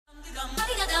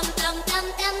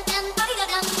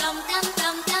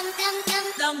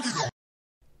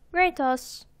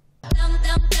Kratos.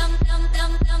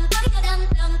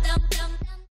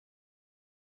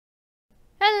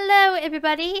 Hello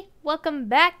everybody, welcome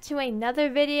back to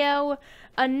another video,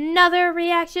 another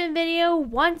reaction video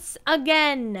once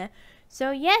again. So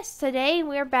yes, today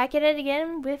we're back at it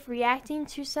again with reacting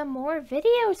to some more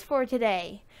videos for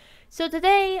today. So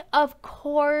today, of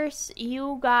course,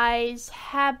 you guys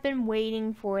have been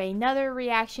waiting for another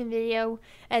reaction video,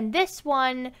 and this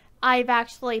one, I've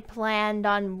actually planned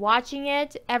on watching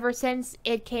it ever since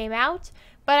it came out,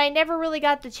 but I never really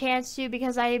got the chance to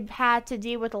because I've had to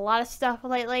deal with a lot of stuff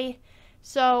lately.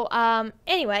 So,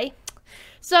 anyway,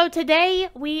 so today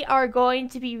we are going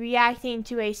to be reacting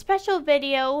to a special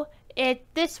video.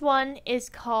 This one is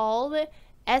called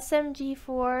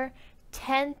SMG4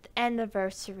 10th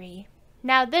Anniversary.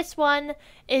 Now this one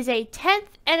is a 10th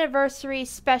anniversary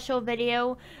special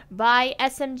video by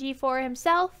SMG4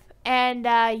 himself, and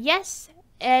yes,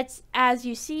 it's as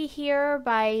you see here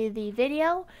by the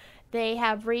video, they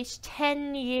have reached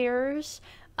 10 years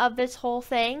of this whole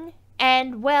thing,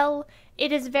 and well,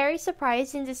 it is very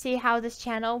surprising to see how this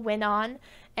channel went on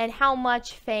and how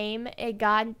much fame it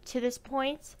got to this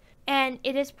point, and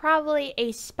it is probably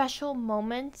a special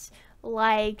moment,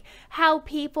 like how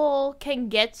people can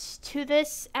get to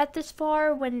this at this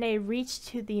far when they reach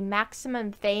to the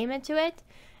maximum fame into it.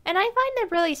 And I find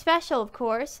it really special, of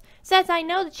course, since I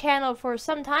know the channel for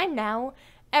some time now,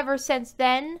 ever since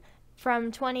then,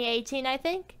 from 2018 I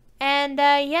think. And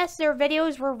yes, their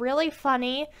videos were really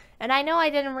funny, and I know I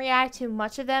didn't react to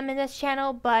much of them in this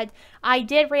channel, but I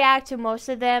did react to most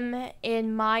of them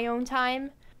in my own time.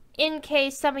 In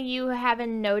case some of you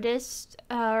haven't noticed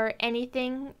or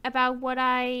anything about what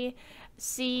I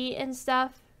see and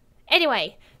stuff.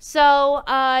 Anyway, so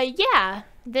yeah,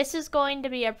 this is going to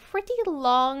be a pretty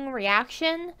long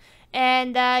reaction,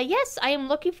 and yes, I am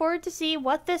looking forward to see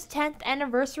what this 10th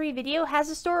anniversary video has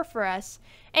in store for us.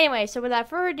 Anyway, so without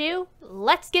further ado,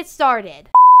 let's get started.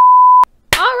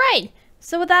 Alright,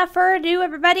 so without further ado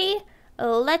everybody,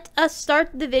 let us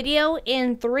start the video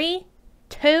in 3,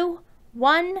 2,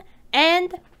 1,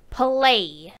 and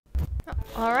play.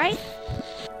 Alright,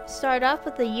 start off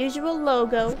with the usual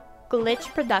logo,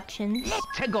 Glitch Productions,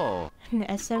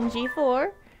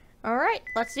 SMG4. Alright,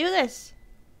 let's do this.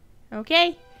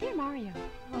 Okay. Dear Mario,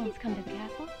 please come to the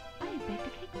castle. I have baked a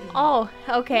cake for you. Oh,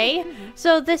 okay.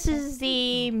 So this is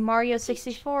the Mario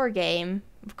 64 game.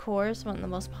 Of course, one of the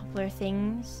most popular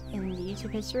things in the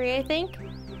YouTube history, I think.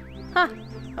 Huh,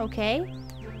 okay.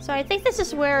 So I think this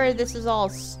is where it all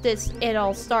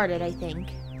started, I think.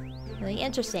 Really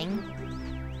interesting.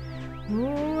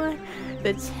 Ooh,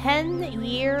 the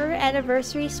 10-year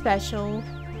anniversary special.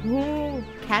 Ooh,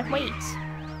 can't wait.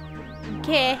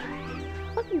 Okay,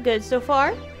 looking good so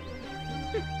far.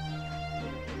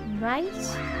 Right,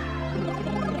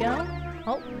 there we go.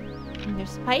 Oh, and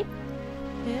there's the pipe.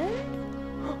 And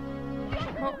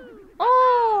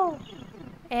oh,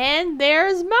 and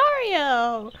there's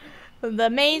Mario, the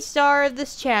main star of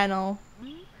this channel.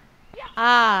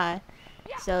 Ah,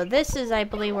 so this is, I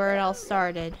believe, where it all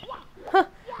started. Huh,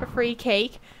 a free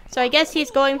cake. So I guess he's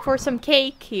going for some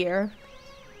cake here.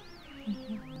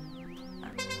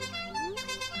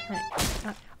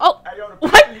 Oh,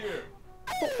 what?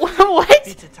 What?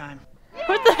 Pizza time.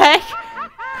 What the heck?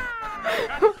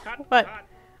 What?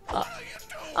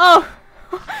 Oh,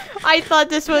 I thought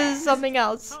this was something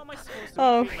else.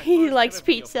 Oh, he likes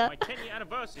pizza.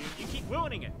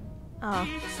 Oh.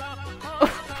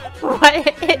 What?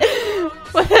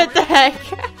 What the heck?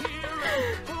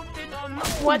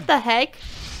 What the heck?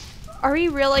 Are we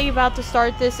really about to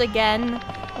start this again?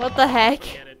 What the heck?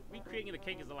 Recreating the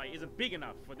cake isn't big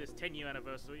enough for this 10-year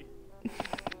anniversary.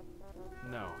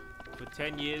 No, for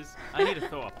 10 years, I need to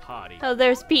throw a party. Oh,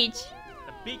 there's Peach.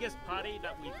 The biggest party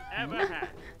that we've ever had.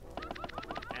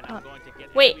 And I'm going to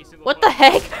get wait, every single what the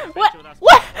heck? What? With us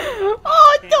What? for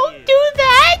Oh, 10 don't years. do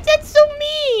that! That's so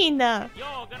mean! You're gonna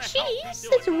help me Jeez, do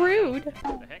that's it. rude.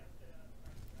 What the heck?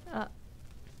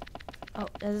 Oh,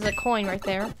 there's a coin right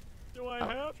there. Do I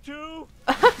have to?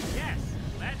 Yes,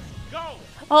 let's go!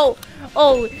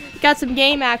 Oh, got some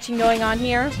game action going on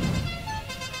here.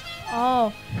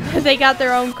 Oh, they got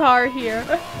their own car here.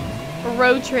 A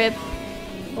road trip.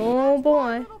 Oh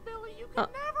boy. Little Billy, you can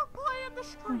never play in the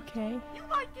street. Okay. You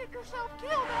might get yourself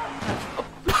killed out.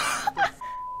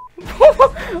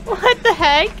 What the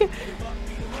heck?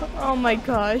 Oh my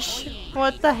gosh.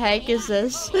 What the heck is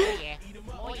this?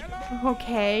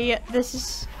 Okay, this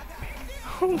is...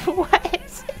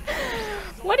 What?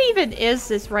 What even is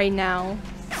this right now?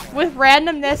 With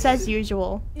randomness as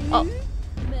usual. Oh.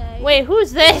 Wait,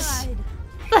 who's this?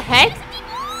 What the heck?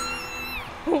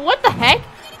 What the heck?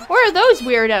 Where are those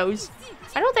weirdos?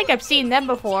 I don't think I've seen them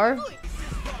before.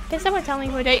 Can someone tell me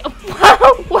who they?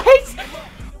 Oh, what?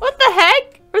 What the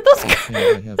heck? Are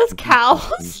those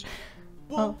cows?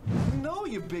 Well, no,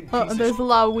 you big piece Oh, there's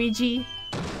Luigi.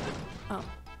 Oh,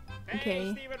 okay.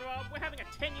 Hey, Steve and Rob, we're having a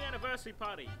 10-year anniversary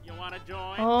party. You wanna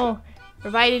join? Oh, we're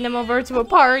inviting them over to a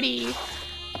party.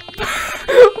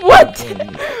 What?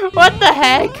 What the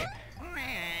heck?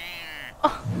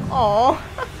 Oh.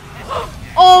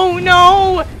 Oh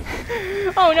no!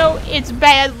 Oh no, it's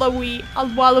bad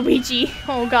Waluigi.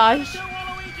 Oh gosh.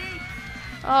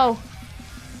 Oh.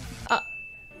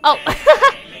 Oh.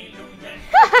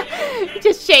 It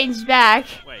just changed back.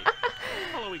 Wait,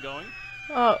 how are we going?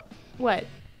 Oh, what?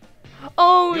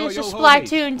 Oh, it's a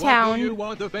Splatoon town. What do you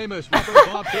want the famous rapper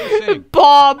Bob to sing?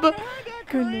 Bob.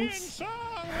 Goodness.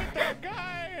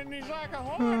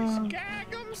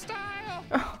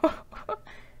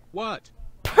 What?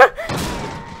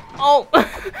 Oh,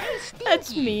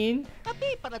 that's mean.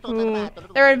 Ooh.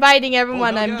 They're inviting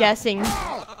everyone, I'm guessing. The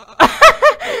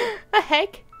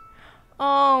heck?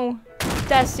 Oh,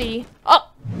 Desi. Oh.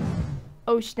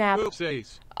 Oh snap.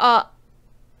 Oopsies.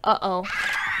 Uh-oh.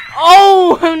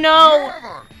 Oh no!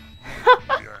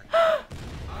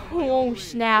 Oh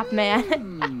snap,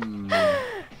 man.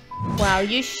 Wow,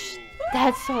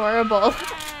 that's horrible.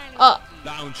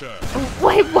 Launcher.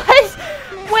 Wait, what?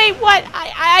 Wait, what?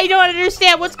 I don't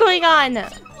understand what's going on.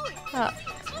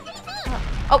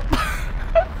 Oh.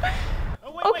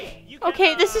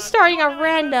 Okay, this is starting at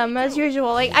random as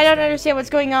usual. Like, I don't understand what's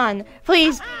going on.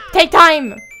 Please, take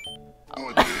time.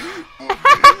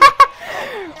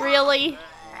 Really?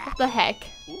 What the heck?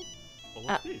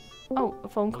 Oh, a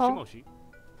phone call? Sorry!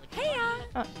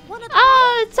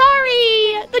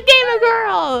 The gamer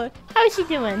girl! How's she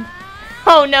doing?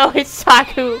 Oh no, it's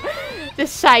Saku. The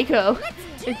psycho.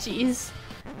 Oh, jeez.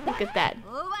 Look at that.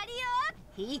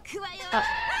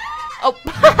 Oh.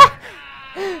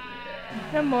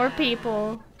 No more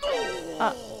people.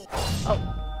 Oh.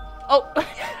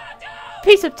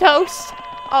 Piece of toast.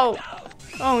 Oh.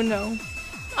 Oh no.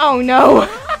 Oh no.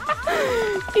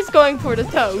 He's going for the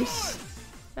toast.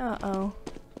 Uh-oh.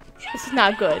 This is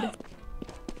not good.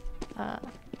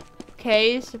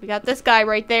 Okay, so we got this guy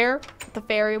right there with the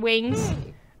fairy wings.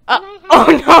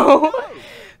 Oh no!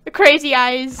 The crazy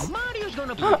eyes.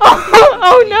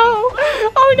 Oh no!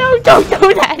 Oh no! Don't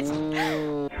do that!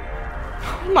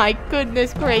 Oh my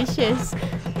goodness gracious!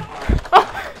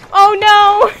 Oh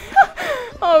no!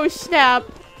 Oh snap!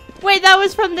 Wait, that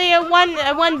was from the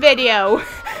one video,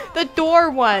 the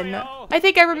door one. I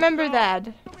think I remember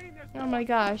that. Oh my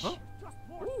gosh.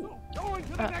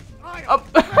 Oh.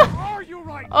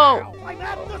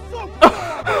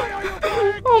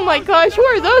 Oh my gosh, who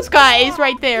are those guys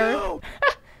right there?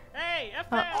 Hey,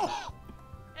 FM!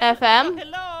 FM?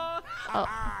 Hello! Oh.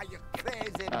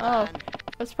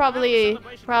 That's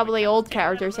probably old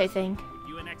characters, I think.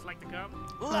 You and X like to come?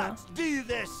 Let's do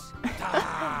this.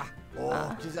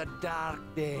 Oh, it is a dark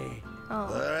day. Oh.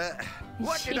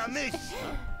 What did I miss?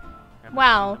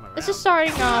 Wow, this is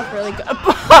starting off really good.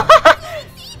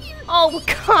 Oh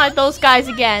god, those guys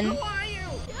again.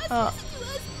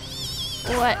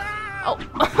 What? Oh.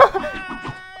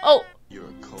 Oh.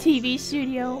 TV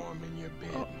studio.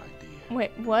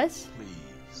 Wait, what?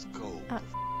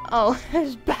 Oh,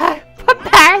 there's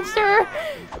Baxter.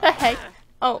 The heck?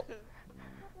 Oh.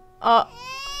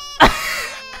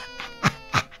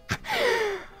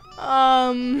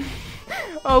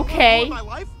 Okay.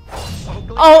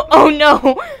 Oh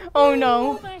no. Oh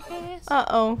no.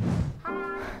 Uh-oh.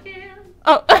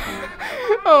 Oh.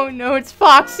 Oh no, it's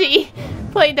Foxy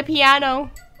playing the piano.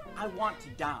 I want to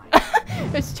die.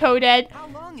 It's Toadette. How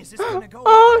long is this gonna go?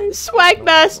 Oh,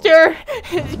 Swagmaster.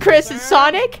 Chris and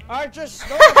Sonic. I just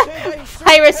noticed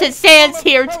Iris and Sans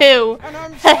here too. and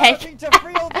I'm The heck? starting to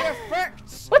feel the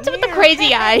effects. What's with the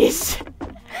crazy eyes?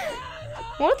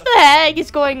 What the heck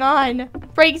is going on?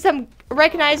 Bring some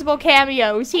recognizable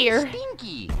cameos here.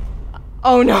 Stinky.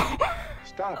 Oh no.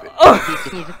 Stop it. Oh.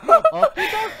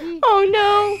 Oh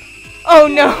no. Oh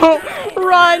no.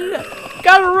 Run.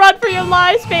 Gotta run for your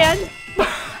lives, man.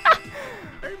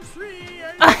 I'm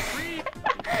free!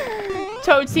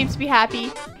 Toad seems to be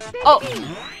happy. Oh.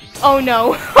 Oh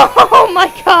no. Oh my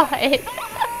god.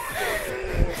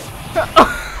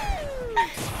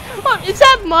 Oh, is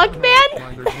that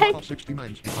Mugman? The heck?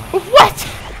 What?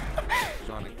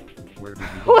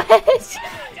 What?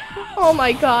 Oh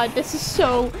my god, this is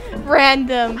so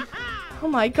random. Oh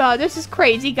my god, this is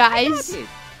crazy, guys.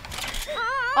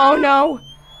 Oh no.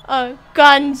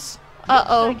 Guns.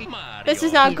 Uh-oh. This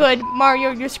is not good. Mario,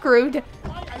 you're screwed.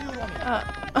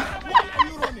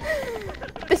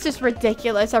 This is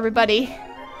ridiculous, everybody.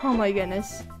 Oh my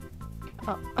goodness.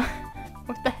 Oh.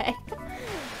 What the heck?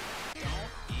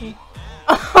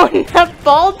 Oh, no,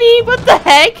 Baldy? What the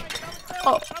heck?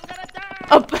 Oh.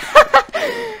 Oh.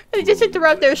 They just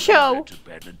interrupt their show.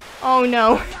 Oh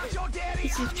no.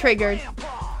 This is triggered.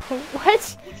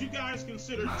 What? Would you guys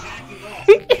consider jacking off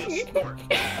in sport?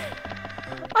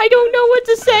 I don't know what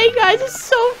to say, guys. It's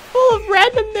so full of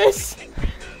randomness.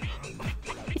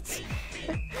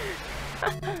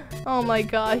 Oh my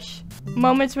gosh.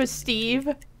 Moments with Steve.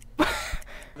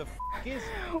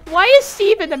 Why is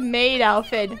Steve in the maid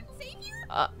outfit?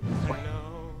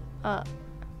 What?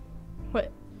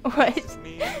 What?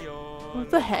 What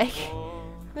the heck?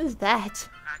 What is that?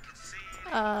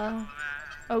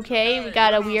 Okay, we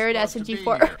got a weird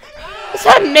SMG4. Is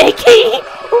that Mickey?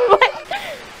 What?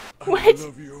 What?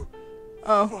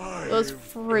 Oh, those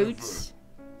fruits.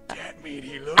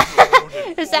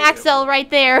 There's Axel right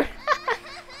there.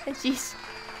 Jeez.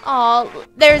 Oh,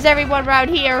 there's everyone around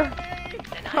here.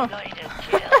 Oh,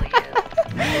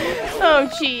 oh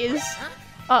jeez.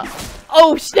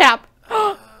 Oh, snap.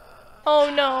 Oh,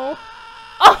 no.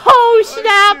 Oh,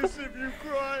 snap.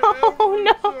 Oh,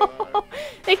 no.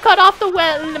 They cut off the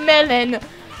melon.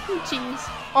 Jeez.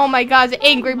 Oh, my God. The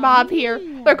angry mob here.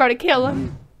 They're gonna kill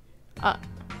him.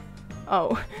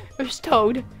 Oh. There's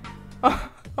Toad.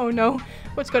 Oh, no.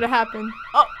 What's gonna happen?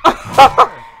 Oh.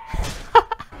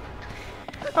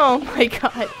 Oh, my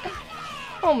God.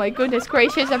 Oh, my goodness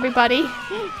gracious, everybody.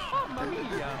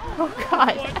 Oh,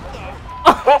 God.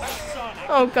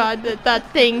 Oh, God,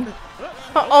 that thing.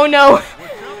 Oh, no.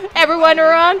 Everyone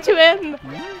around to him.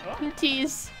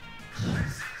 Jeez.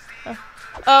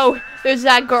 Oh, there's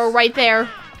that girl right there.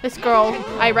 This girl.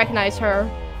 I recognize her.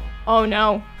 Oh,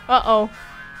 no. Uh-oh.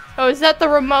 Oh, is that the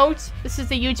remote? This is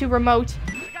the YouTube remote.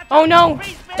 Oh, no.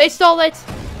 They stole it.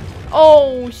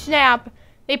 Oh, snap.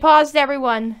 They paused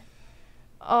everyone.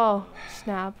 Oh,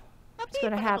 snap. What's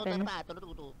gonna happen?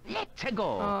 Let's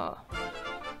go.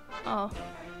 Oh.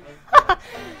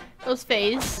 Those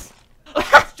phase.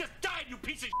 Just died, you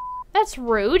piece of That's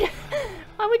rude.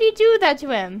 Why would you do that to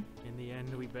him? In the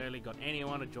end, we barely got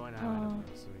anyone to join our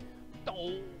anniversary.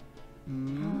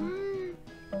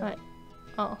 What?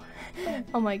 Oh.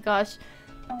 Oh my gosh.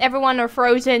 Everyone are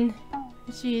frozen.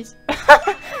 Jeez.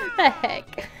 The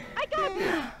heck.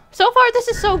 So far, this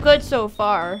is so good so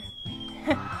far.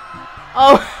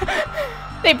 Oh.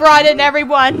 They brought in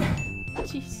everyone.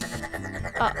 Jeez.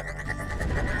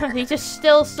 They just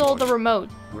still stole the remote.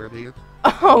 Where are you?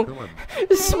 Oh.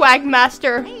 Swag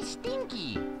master. Hey,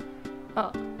 Stinky.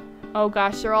 Oh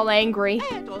gosh, they're all angry.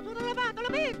 Oh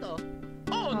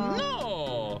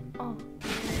no!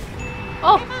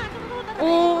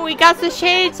 Oh, we got the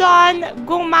shades on.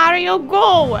 Go Mario,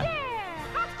 go!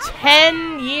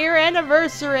 10-year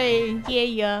anniversary.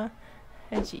 Yeah.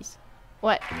 And jeez.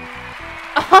 What?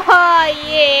 Oh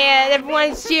yeah,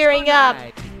 everyone's cheering up.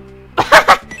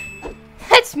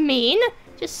 That's mean.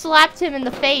 Just slapped him in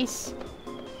the face.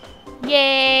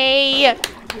 Yay!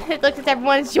 Look at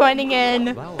everyone's joining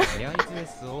in. Oh,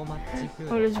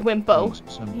 there's Wimpo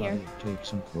here.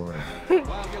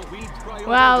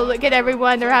 Wow, look at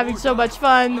everyone. They're having so much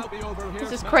fun.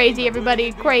 This is crazy,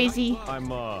 everybody. Crazy. I'm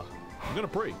gonna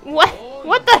pray. What?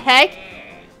 What the heck?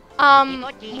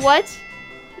 What?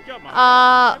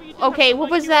 Okay, what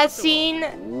was that scene?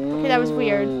 Okay, that was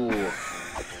weird.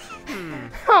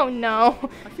 Oh no.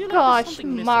 Gosh,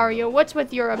 Mario, what's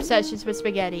with your obsessions with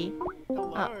spaghetti?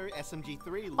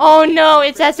 SMG3. Oh no,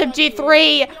 it's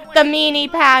SMG3! The meanie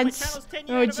pants!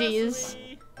 Oh jeez.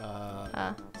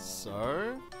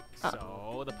 So?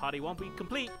 So, the party won't be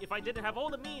complete if I didn't have all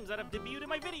the memes that have debuted in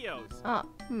my videos.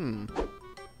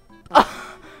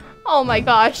 Oh my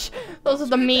gosh. Those are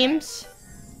the memes.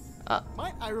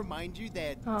 Might I remind you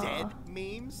they're dead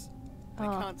memes? They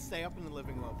can't stay up in the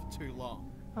living room for too long.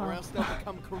 Or else they'll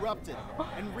become corrupted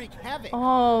and wreak havoc.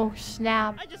 Oh,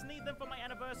 snap. I just need them for my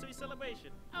anniversary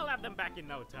celebration. I'll have them back in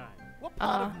no time. What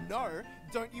part of no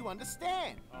don't you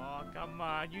understand? Oh, come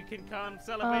on. You can come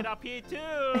celebrate up here too.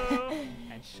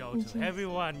 And show to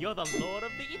everyone you're the lord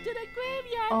of the internet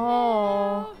graveyard.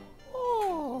 Oh.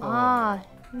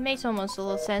 Makes almost a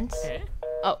little sense. Eh?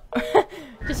 Oh.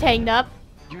 Just hanged up.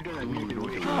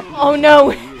 Oh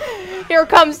no. Here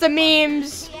comes the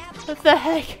memes. What the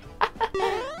heck?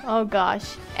 Oh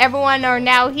gosh. Everyone are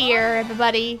now here,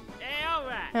 everybody. Hey,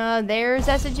 alright. There's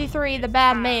SMG3, the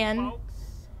bad man.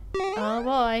 Oh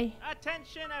boy.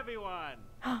 Attention, everyone.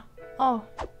 Oh.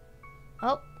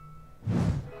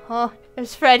 Oh,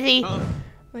 there's Freddy.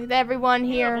 With everyone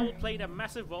here.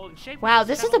 Wow,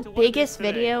 this is the biggest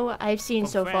video I've seen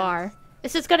so far.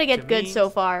 This is gonna get good so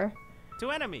far.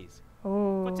 To enemies,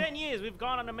 Oh. For 10 years, we've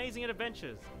gone on amazing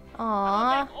adventures. I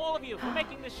Aww. thank all of you for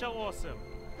making this show awesome.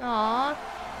 Aww.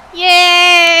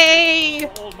 Yay!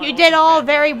 You did all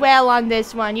very well on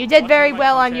this one. You did very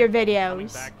well on your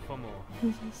videos. Back for more.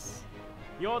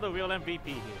 You're the real MVP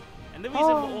here, and the reason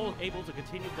we're all able to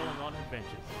continue going on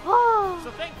adventures. Oh. So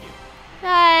thank you.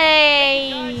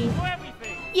 Hey! Guys, for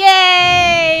everything.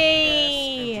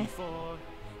 Yay!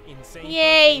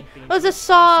 Yay! It was a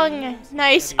song.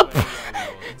 Nice.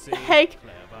 Heck.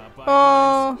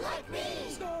 Oh.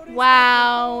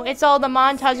 Wow. It's all the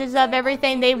montages of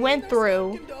everything they went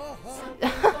through.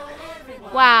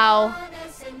 Wow.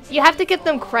 You have to give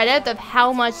them credit of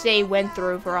how much they went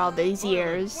through for all these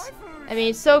years. I mean,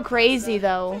 it's so crazy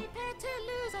though.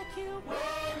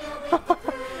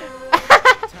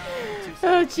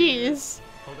 Oh, jeez.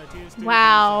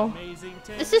 Wow.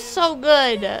 This is so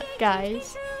good,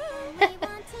 guys.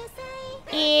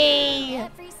 Yay.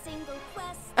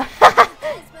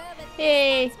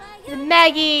 Hey,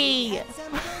 Maggie.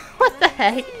 What the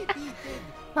heck?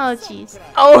 Oh, jeez.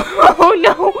 Oh, oh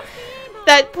no.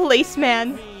 That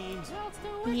policeman.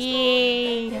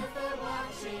 Yay.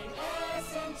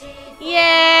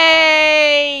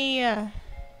 Yay.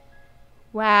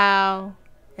 Wow.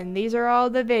 And these are all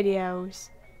the videos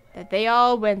that they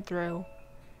all went through.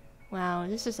 Wow,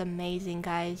 this is amazing,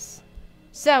 guys.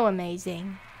 So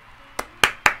amazing.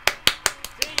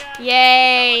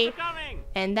 Yay!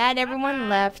 And that everyone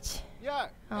left. Yo,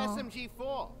 Oh.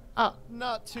 SMG4. Oh.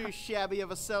 Not too shabby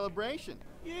of a celebration.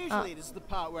 Usually this is the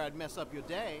part where I'd mess up your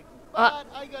day, but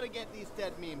I gotta get these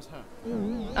dead memes home.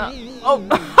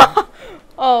 Oh.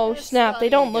 Oh, snap. They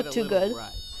don't look too good.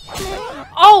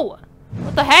 Oh!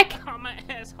 What the heck? I'm an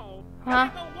asshole. Huh?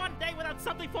 Can I go one day without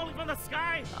something falling from the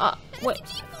sky? Wait.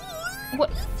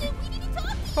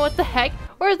 What the heck?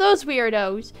 Where are those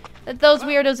weirdos? Those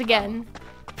weirdos again.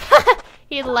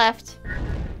 He left.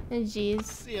 Jeez.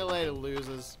 See you later,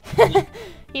 losers.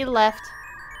 He left.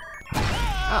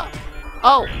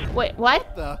 Oh, wait,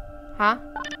 what? The? Huh?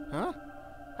 Huh?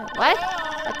 What?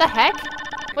 What the heck?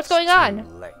 What's going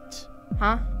on? Late.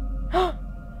 Huh?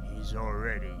 He's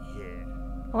already here.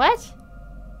 What?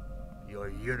 Your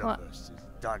universe is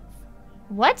done.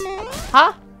 What?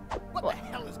 Huh? What the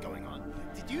hell is going on?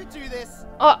 Did you do this?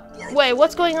 Oh, wait,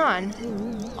 what's going on?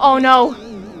 Oh no.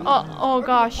 Oh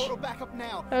gosh. Portal back up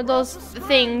now. Are those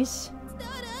things?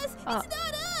 I'm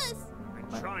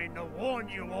trying to warn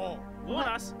you all. Warn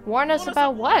us. Warn us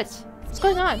about what? What's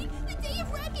going on?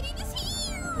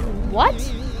 What?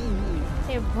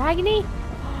 Hey, Ragni?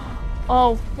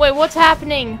 Oh, wait, what's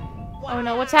happening? Oh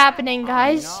no, what's happening,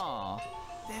 guys?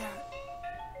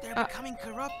 They're becoming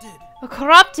corrupted.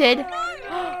 Corrupted?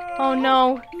 Oh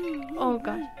no. Oh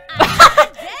god.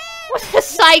 What's a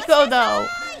psycho though?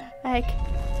 Heck.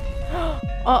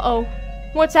 Uh-oh.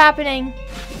 What's happening?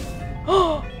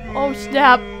 Oh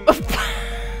snap.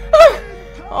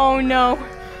 Oh no.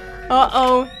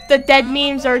 Uh-oh. The dead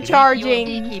memes are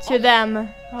charging to them.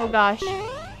 Oh gosh.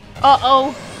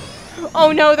 Uh-oh.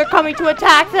 Oh no, they're coming to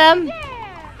attack them.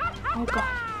 Oh god.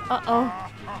 Uh-oh.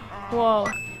 Whoa.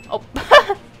 Oh.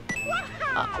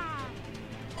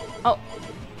 Oh.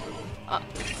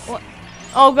 What?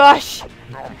 Oh gosh.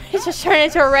 He's just turned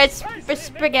into a red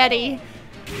spaghetti.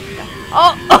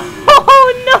 Oh.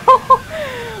 Oh no.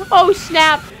 Oh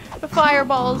snap. The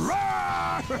fireballs.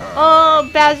 Oh,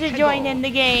 Bowser joined in the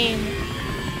game.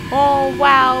 Oh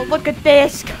wow. Look at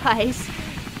this, guys.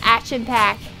 Action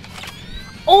pack.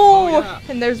 Oh,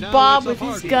 and there's Bob with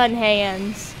his gun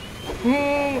hands.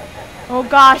 Oh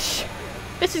gosh.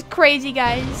 This is crazy,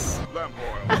 guys.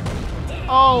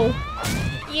 Oh.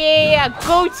 Yeah,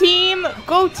 go team!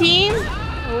 Go team!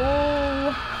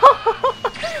 Oh.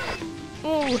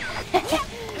 Ooh.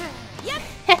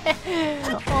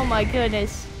 Oh my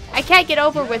goodness. I can't get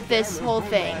over with this whole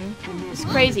thing. It's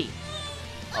crazy.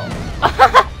 Oh.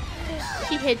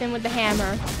 She hit him with the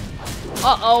hammer.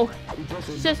 Uh-oh.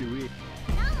 She's just...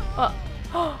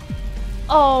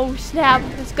 Oh, snap.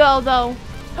 Let's go, though.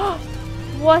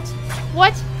 What?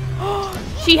 What?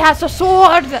 She has a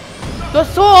sword! The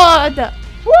sword!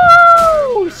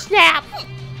 Woo! Snap!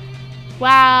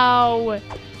 Wow.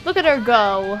 Look at her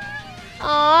go.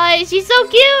 Aw, she's so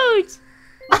cute!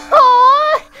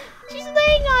 Aw! She's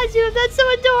laying on you. That's so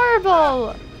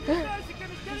adorable.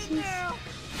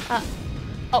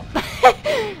 Oh.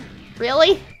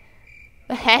 Really?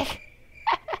 The heck?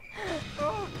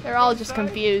 They're all just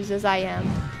confused as I am.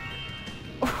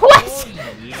 What?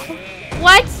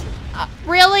 What?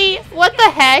 Really? What the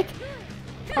heck?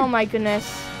 Oh my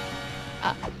goodness.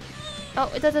 Oh,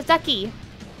 it does a ducky.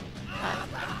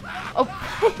 Oh.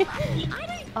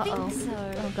 Uh-oh. think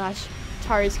so. Oh gosh.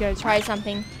 Tari's gonna try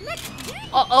something.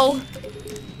 Uh-oh.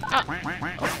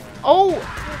 Oh!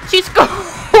 She's go-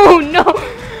 Oh no!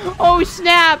 Oh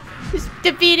snap! He's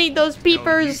defeating those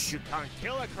peepers! You can't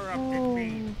kill a corrupted Oh.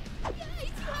 being.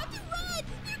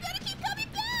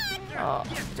 Oh.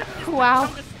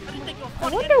 Wow. I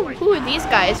wonder who these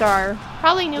guys are.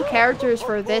 Probably new characters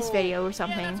for this video or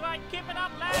something. That's right, keep it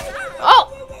up, lads.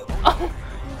 Oh! Oh!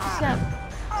 Snap.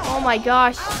 Oh my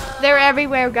gosh. They're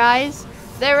everywhere, guys.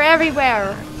 They're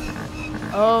everywhere.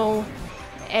 Oh.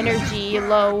 Energy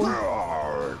low.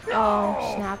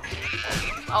 Oh, snap.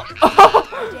 Oh.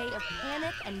 Oh. Day of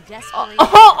panic and desperation.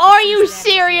 Oh, are you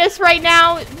serious right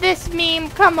now? This meme?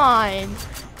 Come on.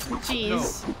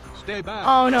 Jeez. Stay back.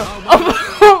 Oh no.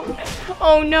 Oh,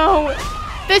 oh no.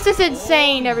 This is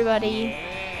insane, everybody.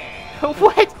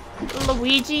 What?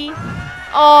 Luigi?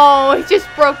 Oh, he just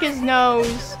broke his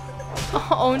nose.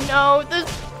 Oh no.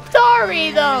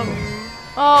 Sorry though.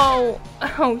 Oh.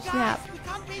 Oh snap.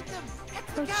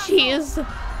 Oh jeez.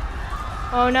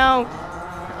 Oh no.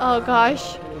 Oh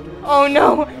gosh. Oh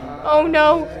no. Oh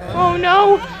no. Oh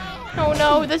no. Oh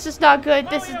no. This is not good.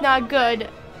 This is not good.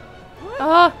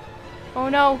 Oh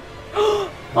no.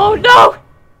 Oh no!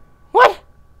 What?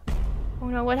 Oh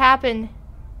no, what happened?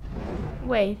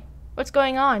 Wait, what's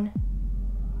going on?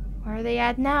 Where are they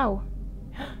at now?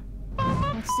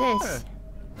 What's this?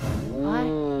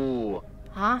 What?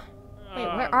 Huh? Wait,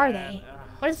 where are they?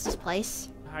 What is this place?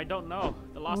 I don't know.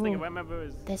 The last thing I remember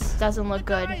is. This doesn't look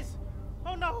good. Guys!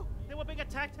 Oh no! They were being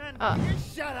attacked and. You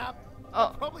shut up.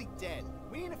 Oh. Probably dead.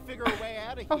 We need to figure a way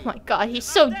out of here. Oh my god, he's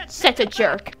so such a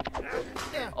jerk.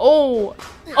 Oh.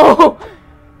 Oh!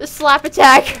 The slap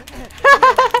attack.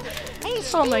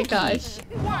 Oh my gosh.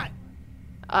 What?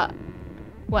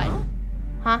 What?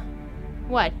 Huh?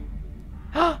 What?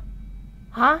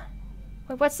 Huh?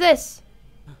 Wait, what's this?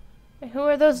 Wait, who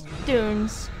are those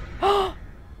dunes?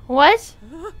 What?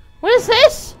 What is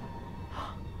this?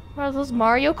 What are those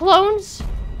Mario clones?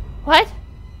 What?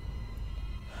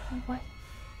 What?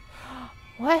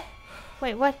 What?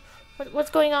 Wait, what?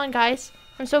 What's going on, guys?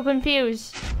 I'm so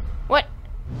confused. What?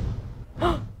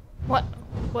 What?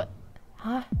 What?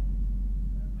 Huh?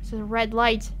 There's a red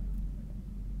light.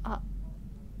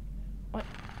 What?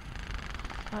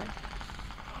 What?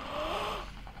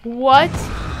 What?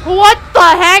 What the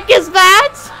heck is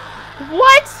that?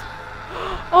 What?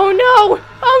 Oh no!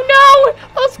 Oh no!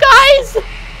 Those guys!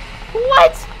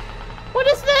 What? What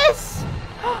is this?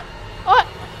 What?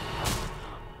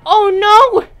 Oh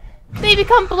no! They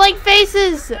become blank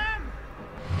faces!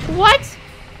 What?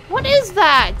 What is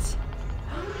that?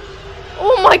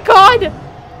 Oh my god!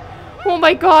 Oh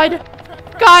my god!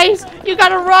 Guys, you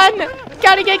gotta run!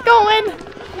 Gotta get going!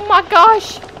 Oh my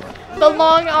gosh! The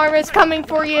long arm is coming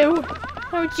for you!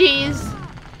 Oh jeez.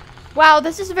 Wow,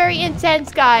 this is very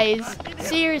intense, guys.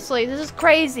 Seriously, this is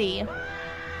crazy.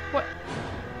 What?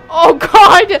 Oh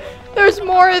god! There's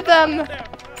more of them!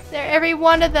 They're every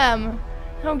one of them.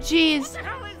 Oh jeez.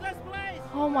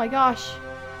 Oh my gosh.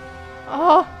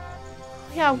 Oh.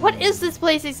 Yeah, what is this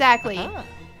place exactly?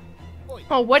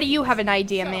 Oh, what do you have an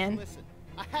idea, man? Listen,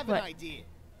 I have What? an idea.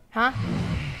 Huh?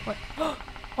 What?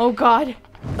 Oh god.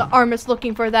 The arm is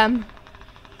looking for them.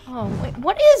 Oh, wait,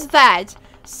 what is that?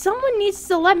 Someone needs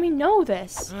to let me know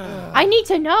this. I need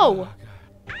to know.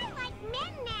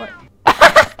 What?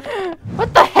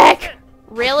 What the heck?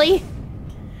 Really?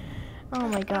 Oh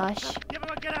my gosh.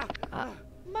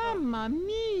 Mamma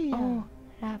mia. Oh,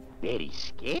 crap. Very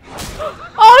scared.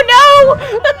 Oh no!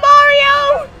 The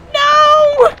Mario!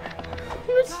 No!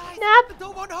 Snap! The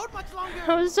door won't hold much longer.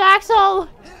 Oh, Zaxel!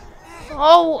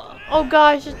 Oh, oh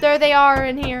gosh, there they are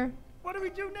in here. What do we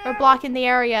do now? They're blocking the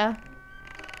area.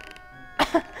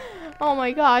 Oh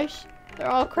my gosh, they're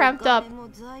all cramped up.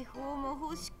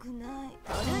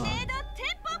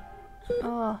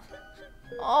 Oh,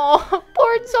 oh,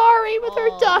 poor Tari with her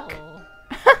duck.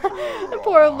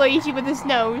 Poor Luigi with his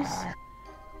nose.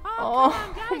 Oh,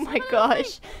 oh my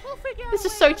gosh, this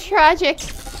is so tragic.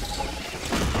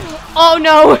 Oh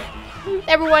no,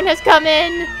 everyone has come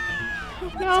in.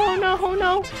 No, no,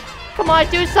 no. Come on,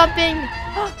 do something.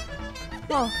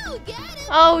 Oh,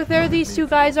 oh, there these two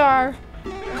guys are.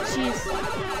 Jeez.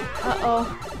 Uh-oh.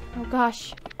 Oh,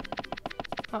 gosh.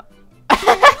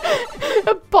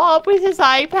 Bob with his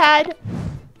iPad.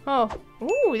 Oh.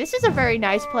 Ooh, this is a very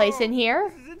nice place in here.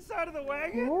 This is inside of the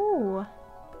wagon. Ooh.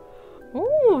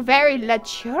 Ooh, very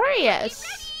luxurious.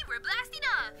 We're blasting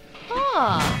off.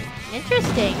 Oh,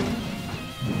 interesting.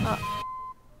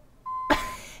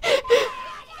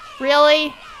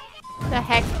 Really? The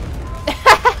heck?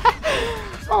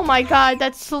 Oh my god,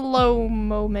 that slow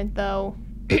moment though.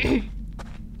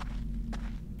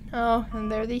 Oh,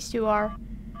 and there these two are.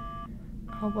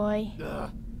 Oh boy.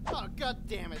 Ugh. Oh, god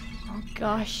damn it. Oh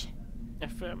gosh.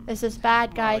 FM. This is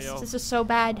bad, guys. Mario. This is so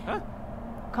bad.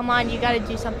 Come on, you gotta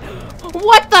do something.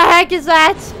 What the heck is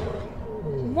that?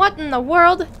 What in the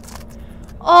world?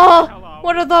 Oh,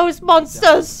 what are those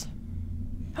monsters?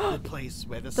 The place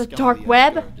where the dark Scullions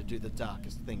web? go to do the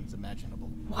darkest things imaginable.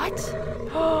 What?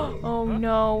 Oh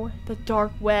no, the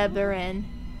dark web they're in.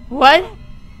 What?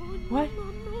 What?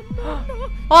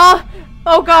 Oh,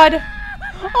 oh god.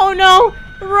 Oh no,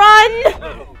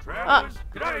 run! Travelers,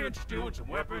 could I interest you in some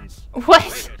weapons? What?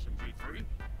 SMG3.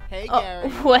 Hey, Oh, Gary.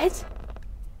 what?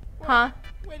 Huh?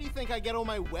 Where do you think I get all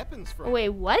my weapons from? Wait,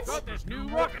 what? Got this new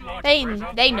rocket launcher They press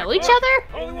off they the know back each book.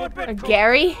 other? Only one bit.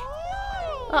 Gary?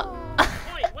 Oi,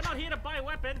 we're not here to buy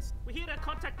weapons. We're here to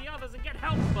contact the others and get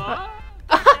help,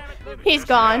 He's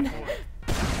gone.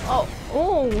 Oh,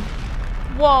 oh,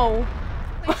 whoa.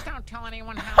 Please don't tell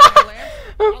anyone how I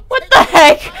live. What the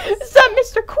heck? Is that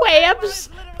Mr. Quabs?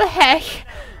 The heck?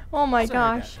 Oh my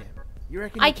gosh. You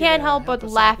reckon I you could, can't help help but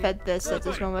us laugh out at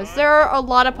this moment. There are a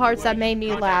lot of parts that made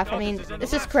me laugh. I mean,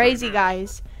 this is crazy,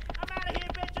 guys.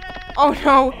 Oh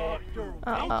no.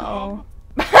 Uh-oh.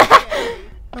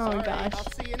 Oh Sorry, gosh.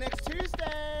 I'll see you next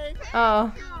Tuesday.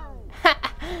 Oh.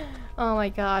 Oh my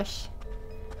gosh.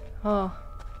 Oh.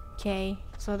 Okay.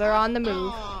 So they're on the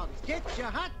move. Get your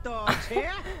hot dogs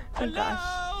here. Oh gosh.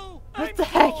 What the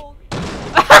heck?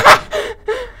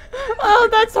 Oh,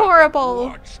 that's horrible.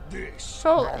 Watch this.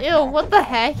 Oh, ew, what the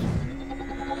heck?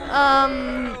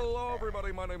 Hello,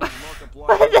 everybody. My name is Markiplier.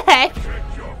 What the heck?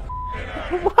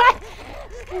 What?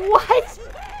 What?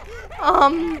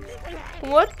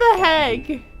 What the heck?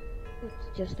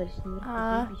 It's just a sneak.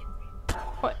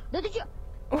 What? Look at you.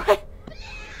 What?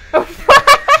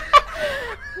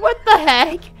 What the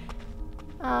heck?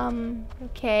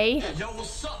 Okay.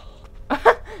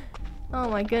 Oh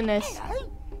my goodness.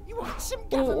 You want some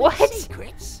What? government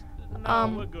secrets?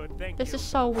 No, we're good, thank This you. is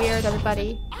so weird,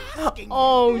 everybody. Asking you.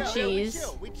 Oh, Yeah,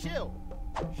 jeez. we chill.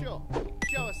 Sure.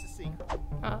 Show us the secret.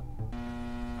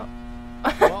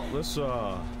 Well, this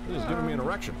is giving me an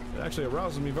erection. It actually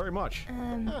arouses me very much.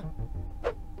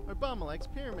 Obama likes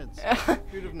pyramids. The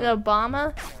Who'd have known?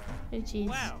 Obama? Oh, jeez.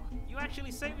 Wow, you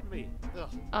actually saved me. Ugh.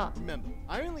 Oh. Remember,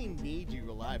 I only need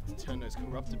you alive to turn those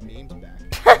corrupted memes back.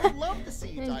 I'd love to see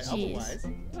you die Jeez. otherwise.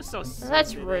 You're so That's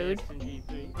stupid, rude.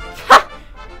 SMG3.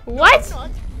 What? Not,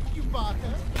 you barker.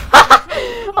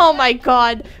 Oh my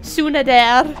god.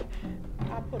 Sunadare.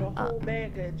 I put a whole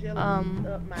bag of jelly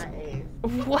up my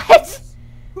ass. What?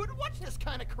 Who'd watch this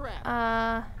kind of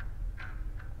crap?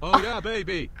 Oh yeah,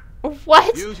 baby.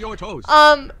 What? Use your toes.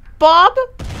 Bob?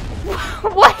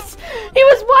 What? He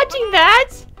was watching that?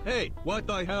 Hey, what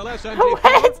the hell, SMG?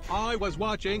 What? I was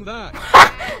watching that.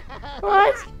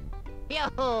 What? Yo.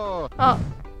 Oh.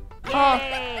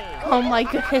 Oh my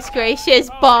goodness gracious,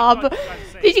 Bob.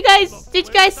 Did you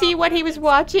guys see what he was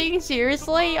watching?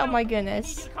 Seriously? Oh my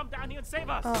goodness. Come down here and save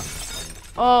us.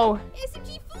 Oh.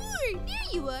 SMG4, there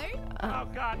you are. Oh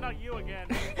god, not you again.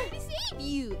 Here to save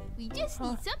you. We just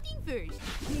need something first.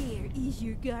 Where is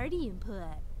your guardian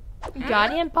pod?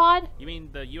 Guardian pod? You mean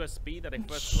the USB that I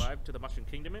first arrived to the Mushroom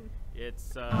Kingdom in?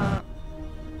 It's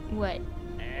What?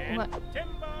 and what?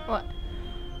 timber. What?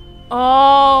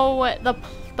 Oh, what,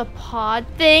 the pod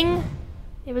thing?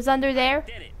 It was under there?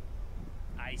 Did it?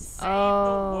 I saved the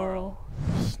Oh. world.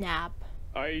 Snap.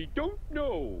 I don't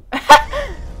know.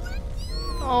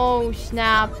 Oh,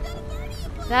 snap.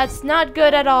 That's not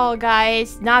good at all,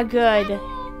 guys. Not good.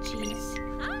 Jeez.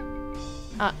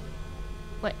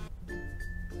 What?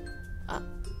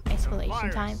 Explanation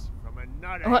time. From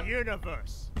another What?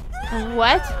 universe.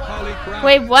 What? Holy crap.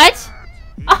 Wait, what?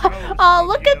 Oh,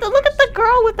 look at the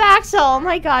girl with Axel. Oh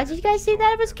my god, did you guys see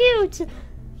that? It was cute.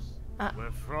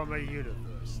 We're from a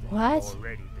universe that What?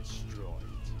 already destroyed.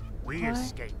 We What?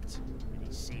 escaped, and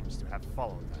he seems to have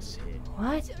followed us here.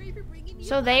 What? Sorry for bringing you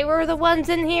So up. they were the ones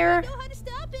in here? We know how to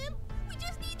stop him. We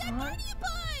just need that What? guardian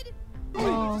pod.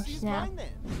 Oh, Just use snap. mine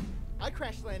then. I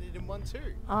crash landed in one too.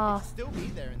 Oh. It'd still be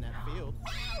there in that field.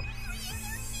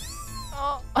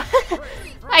 Oh.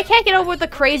 I can't get over the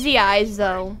crazy eyes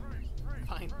though.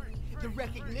 Fine. The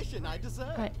recognition I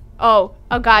deserve. What? Oh,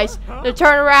 guys, the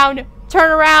turn around.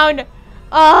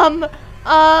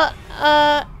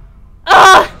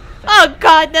 Oh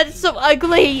god, that is so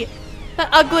ugly. That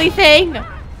ugly thing.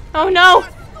 Oh no,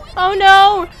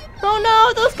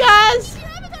 those guys.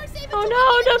 Oh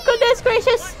no, goodness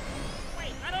gracious.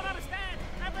 Wait, I don't understand.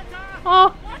 Avatar.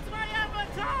 Oh, What's my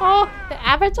avatar? oh, the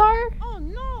avatar? Oh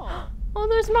no. Oh,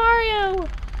 there's Mario.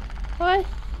 What?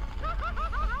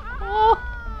 Oh.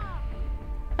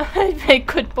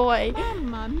 Good boy.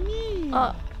 Mamma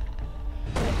mia.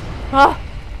 Oh.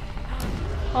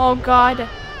 Oh god.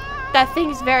 That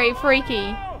thing's very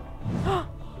freaky.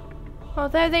 Oh,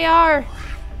 there they are.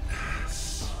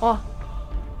 Oh.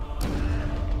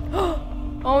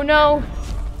 Oh no.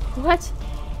 What?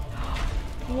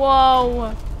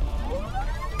 Whoa.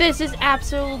 This is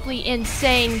absolutely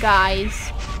insane,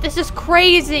 guys. This is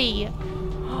crazy.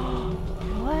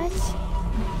 What?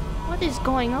 What is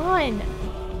going on?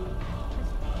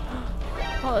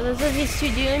 Oh, those are these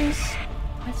two dunes.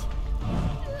 What?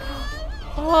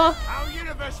 Oh. Our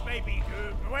universe may be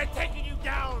doomed, but we're taking you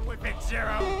down with it,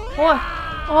 Zero. Oh.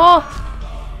 Oh.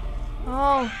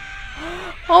 Oh.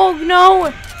 Oh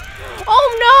no. Oh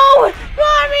no!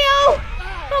 Mario!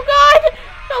 Oh god!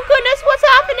 Oh goodness, what's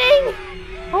happening?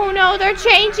 Oh no, they're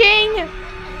changing!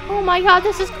 Oh my god,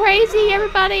 this is crazy,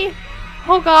 everybody!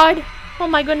 Oh god! Oh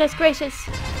my goodness gracious!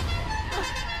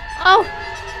 Oh!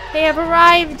 They have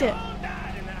arrived!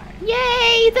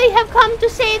 Yay! They have come to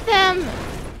save them!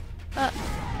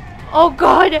 Oh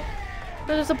god!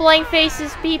 There's a blank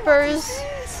faces, beepers.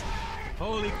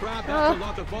 Holy crap, that's a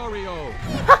lot of Oreo.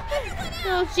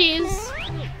 Oh jeez.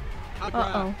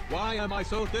 Uh-oh. Why am I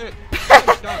so thick?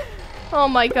 Oh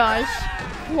my gosh.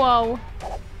 Whoa.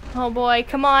 Oh boy,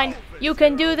 come on. You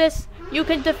can do this. You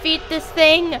can defeat this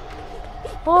thing.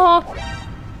 Oh.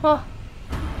 Oh.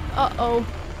 Uh-oh.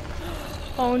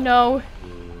 Oh no.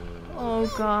 Oh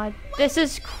god. This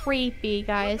is creepy,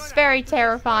 guys. Very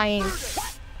terrifying.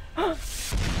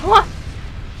 What?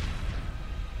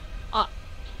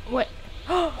 What?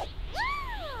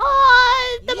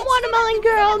 Oh, the watermelon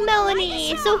girl,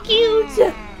 Melanie. So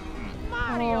cute.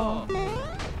 Oh.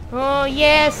 Oh,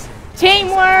 yes.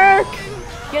 Teamwork.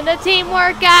 Get the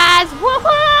teamwork, guys.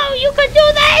 Woohoo! You can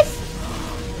do this.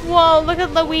 Whoa, look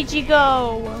at Luigi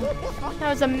go. That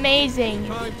was amazing.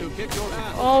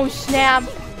 Oh, snap.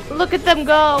 Look at them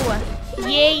go.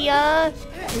 Yeah.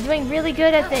 They're doing really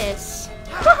good at this.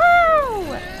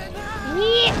 Woohoo!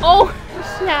 Yeah. Oh,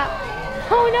 snap.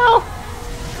 Oh, no.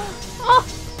 Oh.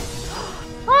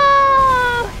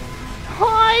 Oh.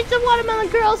 Oh, it's a watermelon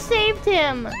girl saved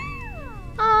him.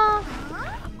 Oh.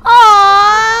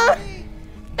 Aww.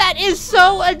 That is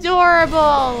so adorable.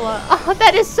 Oh,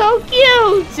 that is so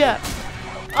cute.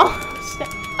 Oh,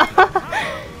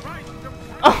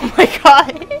 oh my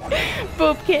god.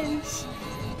 Boopkins.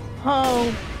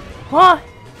 Oh. Huh.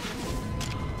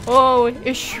 Oh,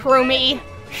 it's Shroomy.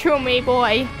 Shroomy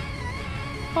boy.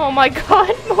 Oh my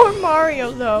god. More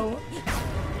Mario though.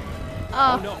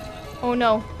 Oh no. Oh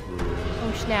no.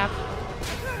 Oh snap.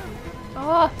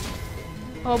 Oh.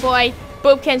 Oh boy.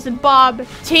 Boopkins and Bob.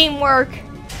 Teamwork.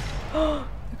 They're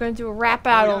gonna do a rap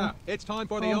battle. Oh, yeah. It's time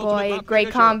for the oh boy, great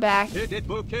comeback.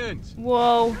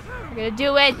 Whoa, we're gonna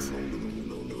do it.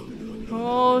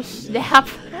 Oh snap.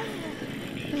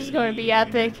 This is gonna be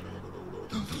epic.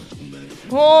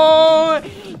 Oh,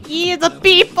 yeah, the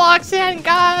beatboxing,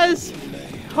 guys.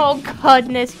 Oh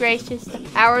goodness gracious, the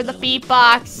power of the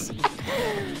beatbox.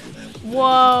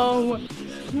 Whoa,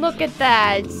 look at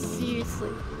that, seriously.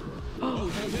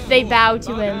 They bow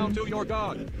to him.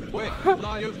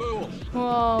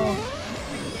 Whoa.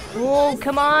 Oh,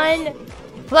 come on.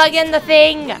 Plug in the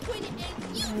thing.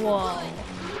 Whoa.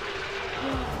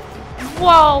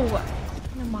 Whoa.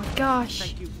 Oh my gosh.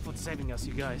 Thank you for saving us,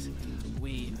 you guys.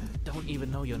 We don't even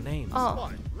know your names. Oh.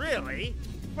 What? Really?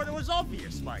 But it was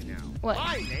obvious by now. What?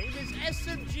 My name is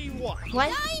SMG1. What?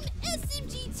 I'm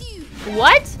SMG2.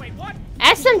 What? Wait, what?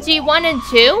 SMG1 and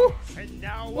 2? And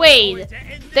now we're Wait, going to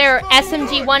end this they're for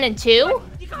SMG1 and 2?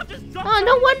 You can't just drop Oh,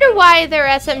 no wonder why they're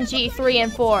SMG3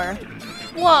 and 4.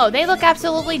 Whoa, they look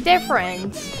absolutely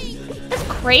different. That's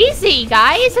crazy,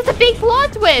 guys. That's a big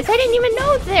plot twist. I didn't even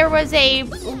know there was a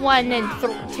 1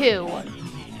 and 2.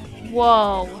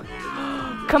 Whoa.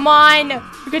 Come on.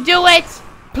 You can do it.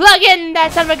 Plug in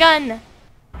that son of a gun.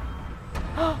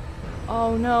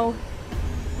 Oh, no.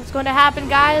 What's going to happen,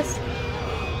 guys?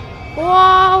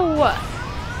 Whoa.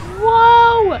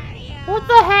 Whoa. What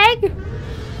the heck?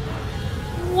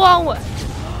 Whoa.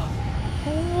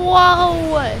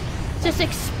 Whoa. Just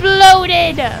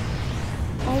exploded.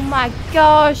 Oh my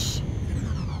gosh.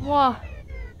 Whoa.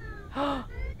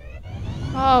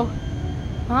 Oh.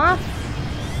 Huh?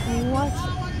 What?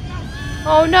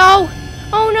 Oh no.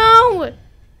 Oh no.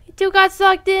 He two got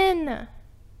sucked in.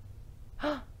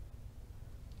 What?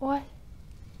 What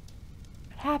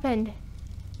happened?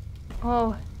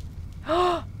 Oh.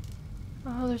 Oh,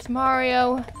 there's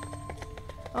Mario.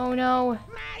 Oh no.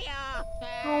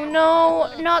 Oh no,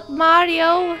 not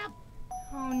Mario.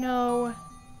 Oh no.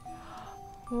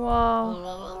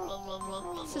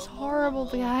 Whoa. This is horrible,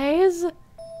 guys.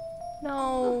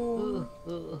 No.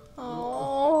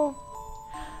 Oh.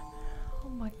 Oh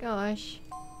my my gosh.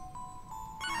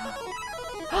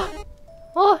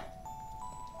 Oh!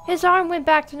 His arm went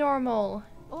back to normal.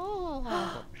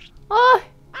 Oh. Oh!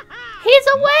 He's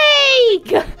awake!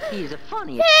 He's a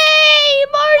funny. Hey!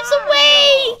 Mars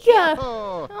awake!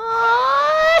 Oh.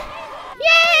 Aww!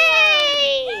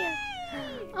 Yay!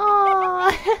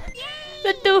 Aww!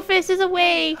 The doofus is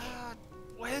awake!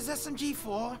 Where's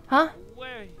SMG4? Huh?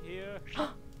 We're here. A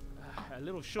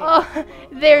little short. Oh,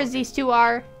 there's these two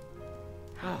are.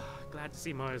 Glad to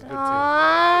see Mars good too.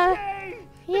 Aww!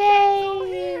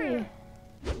 Yay!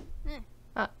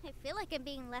 I feel like I'm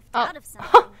being left Oh. out of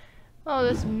something. Oh,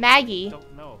 this Maggie.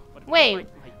 Don't know, but Wait, like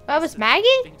that was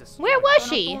Maggie? Where was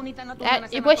she?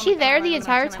 Was she there the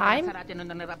entire time?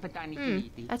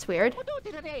 That's weird.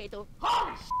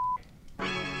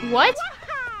 What?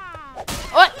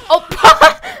 What? Oh!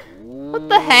 What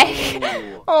the heck?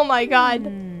 Oh my god.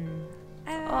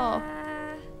 Oh.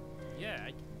 Yeah,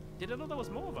 I didn't know there was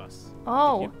more of us.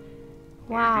 Oh.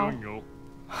 Wow.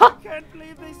 Can't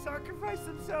believe they sacrificed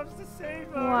themselves to save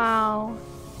us. Wow.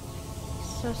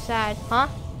 So sad. Huh?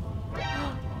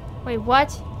 Wait,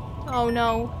 what? Oh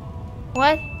no.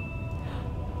 What?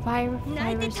 Virus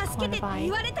quantified.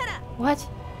 What?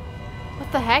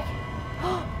 What the heck?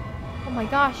 Oh my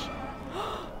gosh.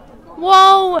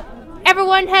 Whoa!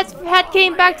 Everyone had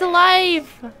came back to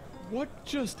life! What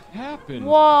just happened?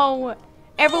 Whoa!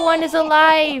 Everyone is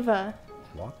alive!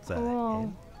 What the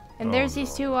Whoa. And there's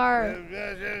these two are...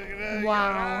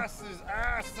 Wow. Ass is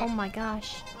ass. Oh my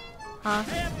gosh. Huh?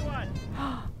 Hey everyone!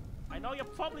 I know you're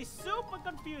probably super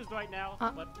confused right now,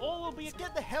 but all will be. Let's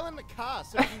get the hell in the car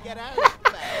so we can get out of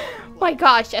here. Oh my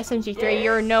gosh, SMG3,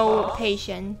 you're no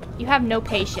patient. You have no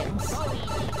patience.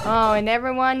 Oh, and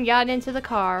everyone got into the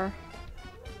car.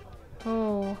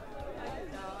 Oh.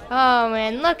 Oh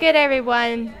man, look at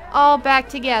everyone all back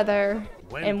together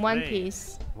in one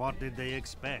piece. What did they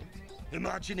expect?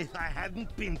 Imagine if I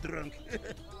hadn't been drunk.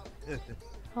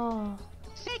 Oh.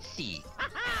 Sexy.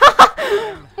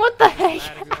 What the heck?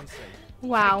 Glad everyone's safe.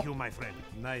 Wow. Thank you, my friend.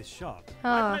 Nice shot.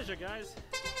 My Oh. pleasure, guys.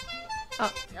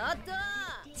 Oh.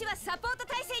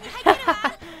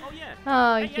 Oh yeah.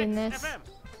 Oh Hey, goodness. FM,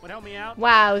 would help me out?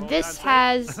 Wow, Hold this on,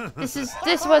 has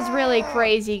this was really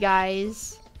crazy,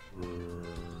 guys.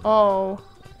 Oh.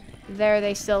 There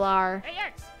they still are. Hey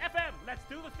X, FM, let's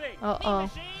do the thing. Uh-oh.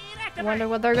 Machine I activate. wonder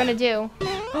what they're gonna do.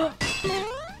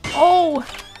 Oh!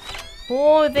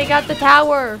 Oh, they got the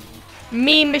tower.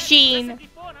 Meme machine.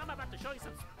 SMG4, and I'm about to show you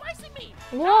some spicy meat.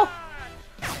 Whoa!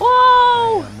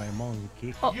 Whoa! My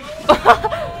monkey. Oh.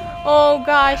 Oh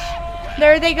gosh.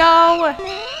 There they go.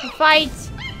 Fight.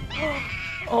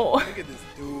 Oh. Look at this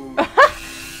dude.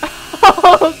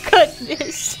 Oh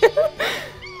goodness.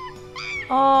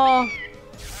 Oh.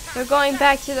 They're going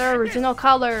back to their original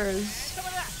colors.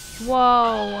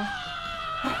 Whoa.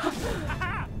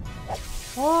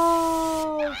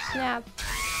 Whoa, snap.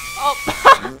 Oh.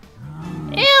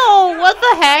 Ew, what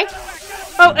the heck?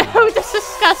 Oh, that's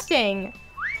disgusting.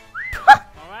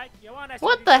 Alright, you want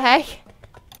What the heck?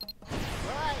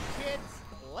 Alright, kids.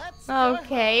 Let's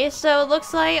Okay, so it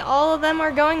looks like all of them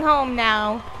are going home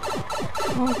now.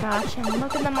 Oh gosh, and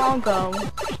look at them all go.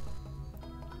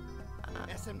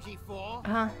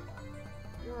 SMG4.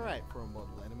 You're right for a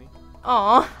mortal enemy.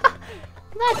 Aw,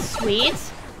 that's sweet.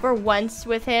 For once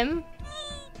with him.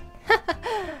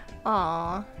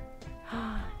 Aw.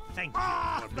 Thank you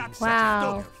for being such a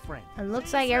Wow. good friend. It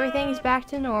looks like everything's back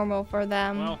to normal for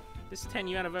them. Well, this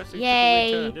 10-year anniversary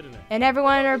Yay. took a weird turn, didn't it? And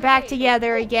everyone are back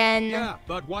together again. Yeah,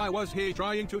 but why was he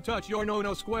trying to touch your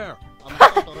no-no square?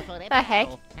 The heck?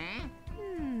 Oh.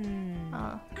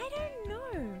 I don't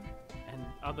know. And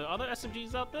are there other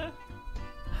SMGs out there?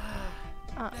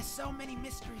 There's so many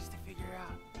mysteries to figure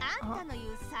out.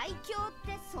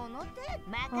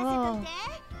 Oh.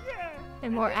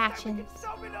 And more action.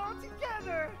 Solve it all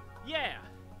together. Yeah,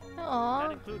 that Aw.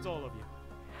 includes all of you.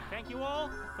 Thank you all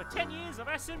for 10 years of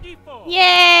SMG4.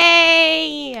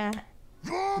 Yay!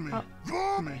 Vomit.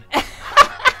 Vomit.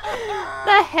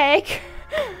 The heck?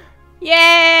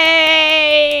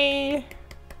 Yay!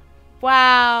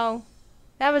 Wow.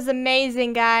 That was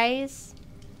amazing, guys.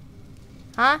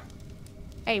 Huh?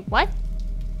 Hey, what?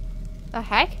 The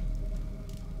heck?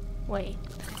 Wait.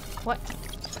 What?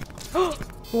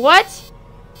 What?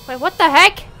 Wait, what the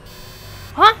heck?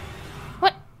 Huh?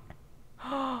 What?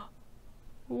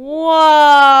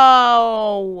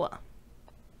 Whoa!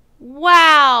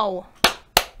 Wow!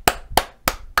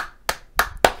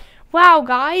 Wow,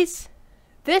 guys.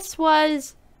 This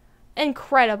was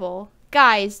incredible.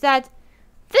 Guys,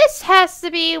 this has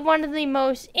to be one of the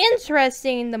most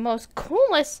interesting, the most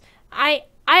coolest. I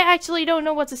actually don't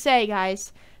know what to say,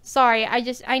 guys. Sorry,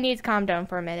 I need to calm down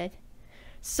for a minute.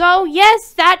 So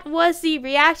yes, that was the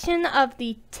reaction of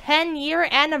the 10-year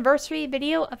anniversary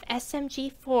video of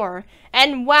SMG4.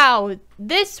 And wow,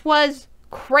 this was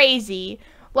crazy.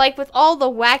 Like, with all the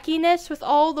wackiness, with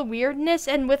all the weirdness,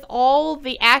 and with all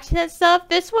the action and stuff,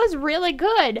 this was really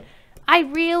good. I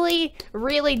really,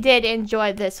 really did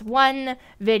enjoy this one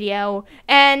video.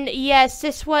 And yes,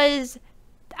 this was,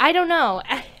 I don't know.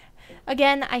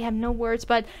 Again, I have no words,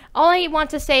 but all I want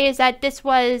to say is that this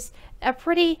was a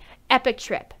pretty epic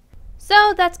trip.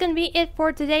 So that's going to be it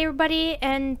for today, everybody.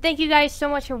 And thank you guys so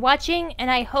much for watching.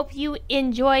 And I hope you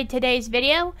enjoyed today's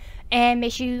video. And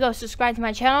make sure you go subscribe to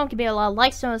my channel. Give me a lot of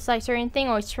likes, no dislikes or anything.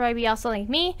 Or try to be also like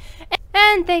me.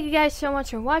 And thank you guys so much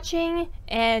for watching.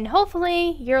 And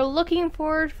hopefully you're looking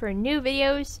forward for new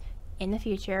videos in the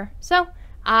future. So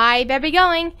I better be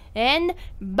going. And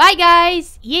bye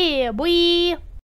guys. Yeah, boy.